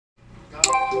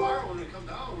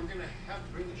now we're gonna have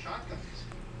to bring the shotguns.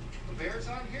 The bear's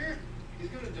on here. He's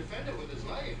gonna defend it with his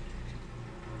life.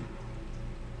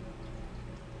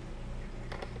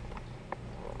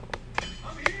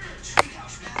 I'm here.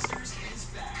 Treehouse Masters is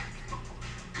back.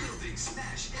 Building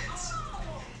smash hits.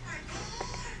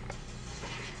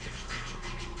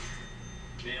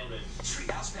 Nailed it.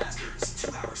 Treehouse Masters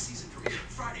 2-hour season premiere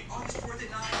Friday, August 4th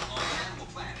at 9 on Animal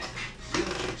Planet. Real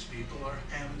cheese people are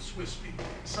ham and Swiss people.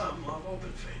 Some love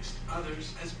open-faced,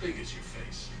 others as big as your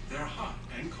face. They're hot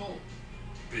and cold,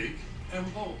 big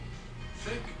and bold,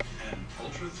 thick and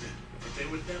ultra-thin. But they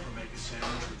would never make a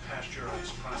sandwich with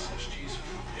pasteurized processed cheese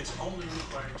food. It's only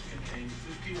required to contain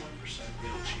 51%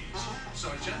 real cheese.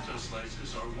 Sargento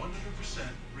slices are 100%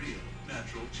 real,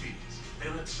 natural cheese. They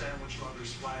let sandwich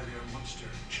lovers fly their Munster,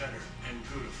 cheddar, and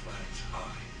Gouda flags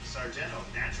high. Sargento,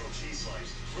 natural cheese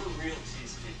slice. We're real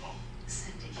cheese people.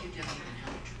 Cindy, you don't even know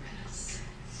how to dress.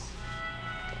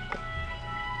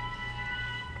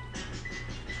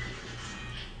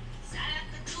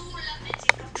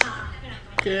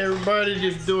 Okay, everybody,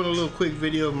 just doing a little quick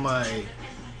video of my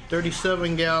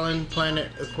 37-gallon Planet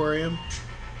aquarium.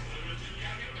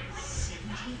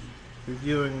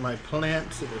 Reviewing my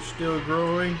plants that are still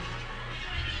growing.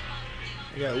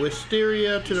 I got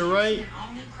wisteria to the right,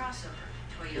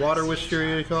 water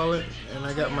wisteria they call it, and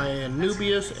I got my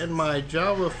Anubias and my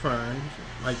Java ferns,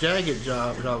 my jagged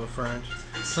Java ferns,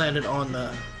 planted on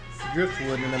the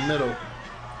driftwood in the middle.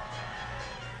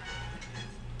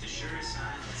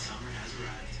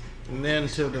 And then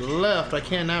to the left, I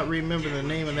cannot remember the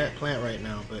name of that plant right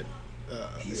now, but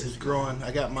it's growing.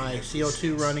 I got my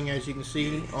CO2 running, as you can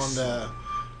see, on the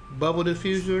bubble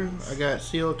diffuser. I got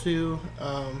CO2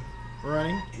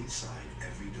 running.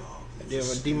 I did a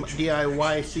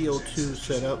DIY CO2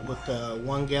 setup with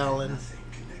 1 gallon.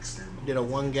 Did a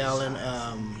 1 gallon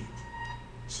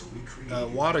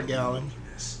water gallon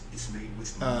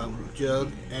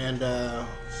jug, and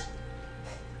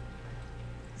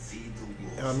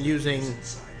I'm using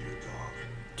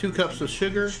 2 cups of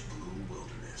sugar,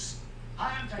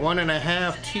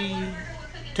 1.5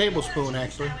 tablespoon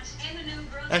actually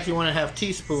 1.5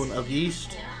 teaspoon of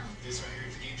yeast,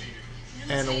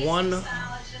 and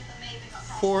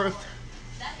 1/4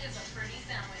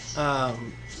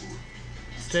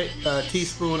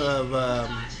 teaspoon of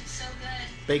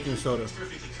baking soda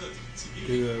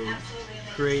to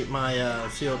create my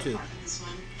CO2.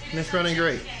 And it's running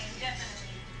great.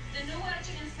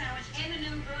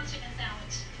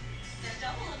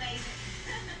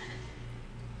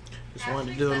 Just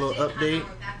wanted to do a little update.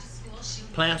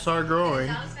 Plants are growing,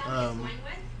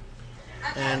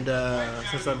 and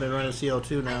since I've been running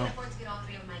CO2 now,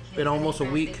 it's been almost a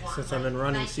week since I've been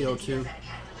running CO2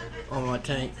 on my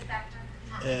tank,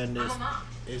 and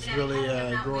it's really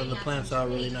growing the plants out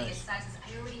really nice.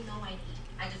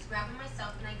 I just grab them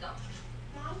myself and I go.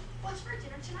 Mom, what's for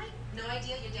dinner tonight? No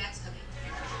idea, your dad's cooking.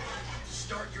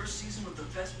 Start your season with the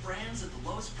best brands at the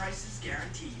lowest prices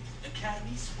guaranteed.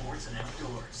 Academy Sports and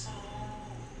Outdoors.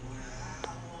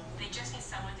 They just need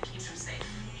someone to keep them safe.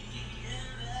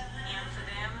 And for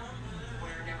them,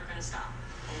 we're never going to stop.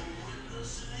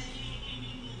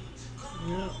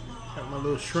 Yeah, got my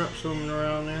little shrimp swimming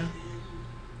around there.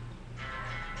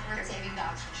 We're saving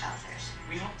dogs from shelters.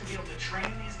 We hope to be able to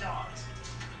train these dogs.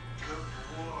 Good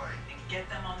boy. And get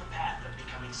them on the path of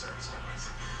becoming service dogs.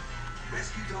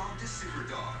 Rescue Dog to Super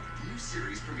Dog. New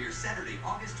series premieres Saturday,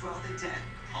 August 12th at 10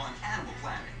 on Animal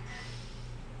Planet.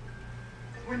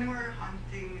 When we're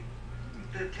hunting,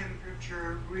 the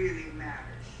temperature really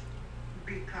matters,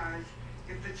 because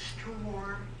if it's too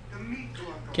warm, the meat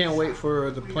will go. Can't wait for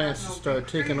the plants to start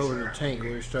taking over the tank,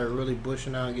 where they start really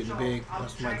bushing out and getting big.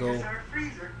 That's my goal.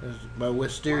 My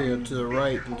wisteria to the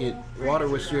right can get, water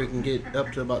wisteria can get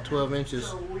up to about 12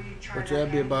 inches, which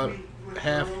that'd be about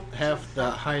half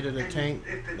the height of the tank.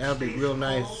 That'd be real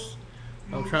nice.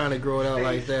 I'm trying to grow it out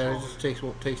like that. It just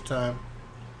takes time.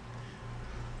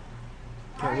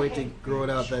 Can't wait to grow it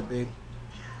out that big.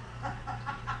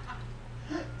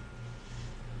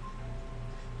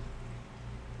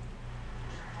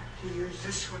 To use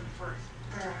this one for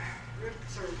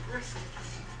ribs or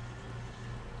briskets.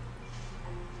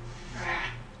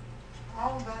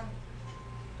 All done.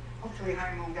 Hopefully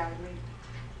Jaime got me.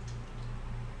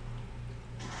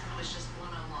 It was just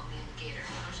one-on-one me and the gator. I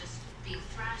was just being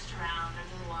thrashed around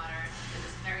under the water. It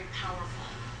was very powerful.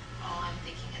 All I'm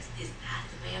thinking is that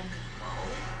the way I'm gonna go?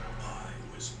 I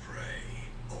was prey.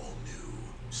 All new.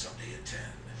 Sunday at 10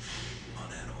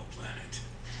 on Animal Planet.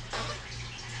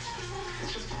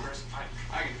 It's just a burst pipe.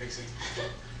 I can fix it.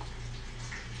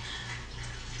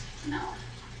 No.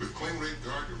 With Claim Rate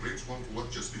Guard, your rates won't go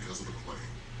up just because of a claim.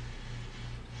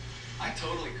 I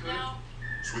totally could. No.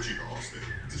 Switching to Allstate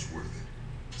is worth it.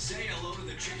 Say hello to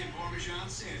the chicken parmesan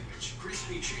sandwich.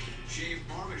 Crispy chicken, shaved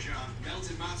parmesan,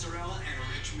 melted mozzarella, and a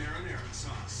rich marinara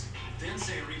sauce. Then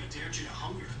say arrivederci to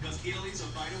hunger, because Italy's a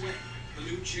bite away. The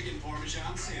new chicken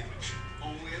parmesan sandwich.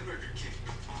 Only at Burger King.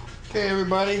 Okay,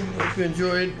 everybody, hope you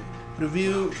enjoyed the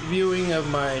viewing of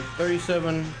my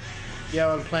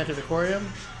 37-gallon planted aquarium.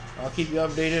 I'll keep you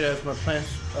updated as my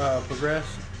plants progress.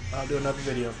 I'll do another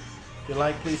video. If you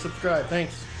like, please subscribe.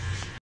 Thanks.